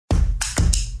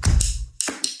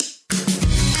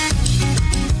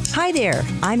Hi there,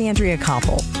 I'm Andrea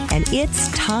Koppel, and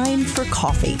it's Time for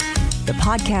Coffee, the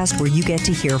podcast where you get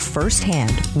to hear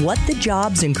firsthand what the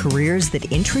jobs and careers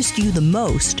that interest you the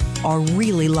most are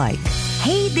really like.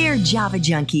 Hey there, Java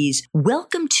Junkies.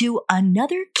 Welcome to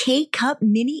another K-Cup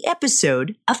mini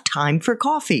episode of Time for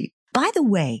Coffee. By the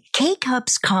way,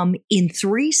 K-Cups come in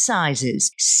 3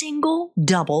 sizes, single,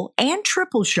 double, and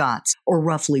triple shots, or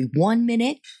roughly 1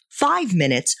 minute, 5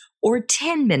 minutes, or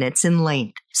 10 minutes in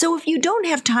length. So if you don't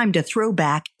have time to throw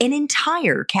back an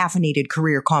entire caffeinated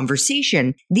career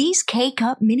conversation, these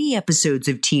K-Cup mini episodes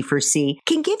of T4C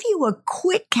can give you a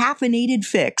quick caffeinated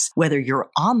fix, whether you're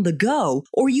on the go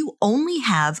or you only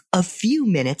have a few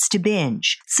minutes to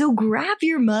binge. So grab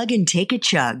your mug and take a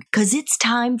chug, because it's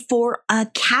time for a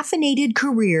caffeinated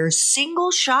career single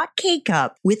shot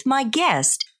K-Cup with my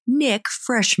guest, Nick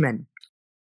Freshman.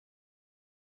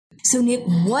 So, Nick,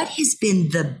 what has been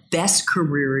the best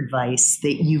career advice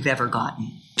that you've ever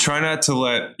gotten? Try not to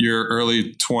let your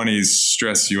early 20s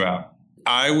stress you out.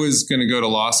 I was going to go to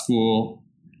law school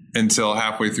until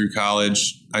halfway through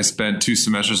college. I spent 2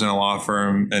 semesters in a law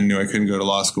firm and knew I couldn't go to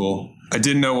law school. I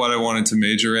didn't know what I wanted to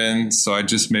major in, so I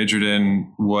just majored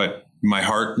in what my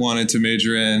heart wanted to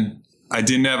major in. I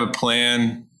didn't have a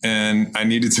plan, and I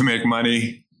needed to make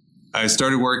money. I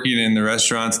started working in the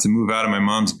restaurants to move out of my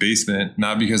mom's basement,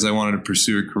 not because I wanted to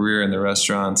pursue a career in the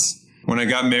restaurants. When I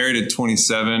got married at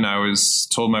 27, I was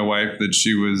told my wife that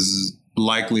she was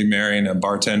likely marrying a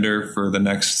bartender for the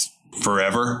next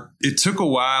forever. It took a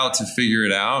while to figure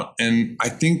it out, and I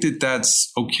think that that's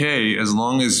okay as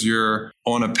long as you're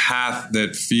on a path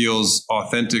that feels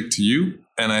authentic to you.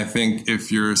 And I think if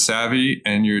you're savvy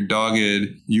and you're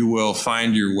dogged, you will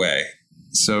find your way.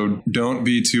 So don't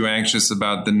be too anxious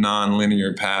about the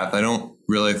non-linear path. I don't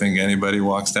really think anybody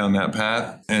walks down that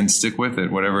path, and stick with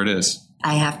it, whatever it is.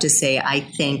 I have to say, I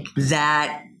think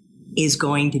that is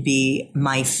going to be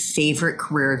my favorite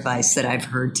career advice that I've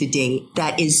heard to date.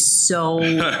 That is so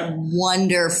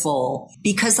wonderful,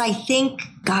 because I think,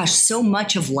 gosh, so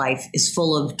much of life is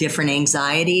full of different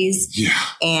anxieties. Yeah.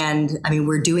 And I mean,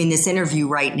 we're doing this interview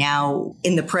right now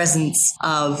in the presence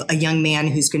of a young man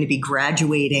who's going to be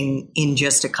graduating in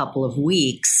just a couple of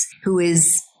weeks, who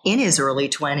is in his early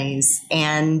 20s.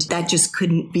 And that just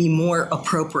couldn't be more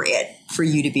appropriate for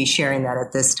you to be sharing that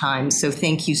at this time. So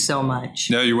thank you so much.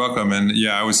 No, you're welcome. And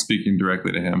yeah, I was speaking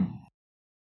directly to him.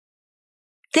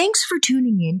 Thanks for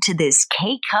tuning in to this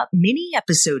K-Cup mini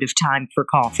episode of Time for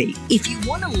Coffee. If you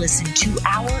want to listen to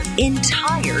our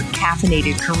entire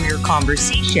caffeinated career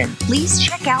conversation, please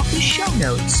check out the show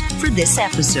notes for this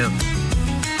episode.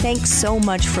 Thanks so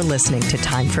much for listening to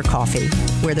Time for Coffee,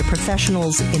 where the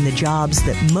professionals in the jobs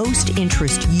that most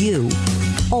interest you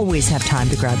always have time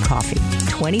to grab coffee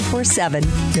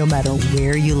 24/7, no matter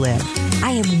where you live.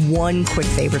 I have one quick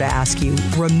favor to ask you.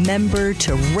 Remember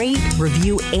to rate,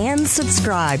 review, and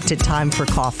subscribe to Time for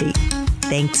Coffee.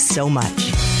 Thanks so much.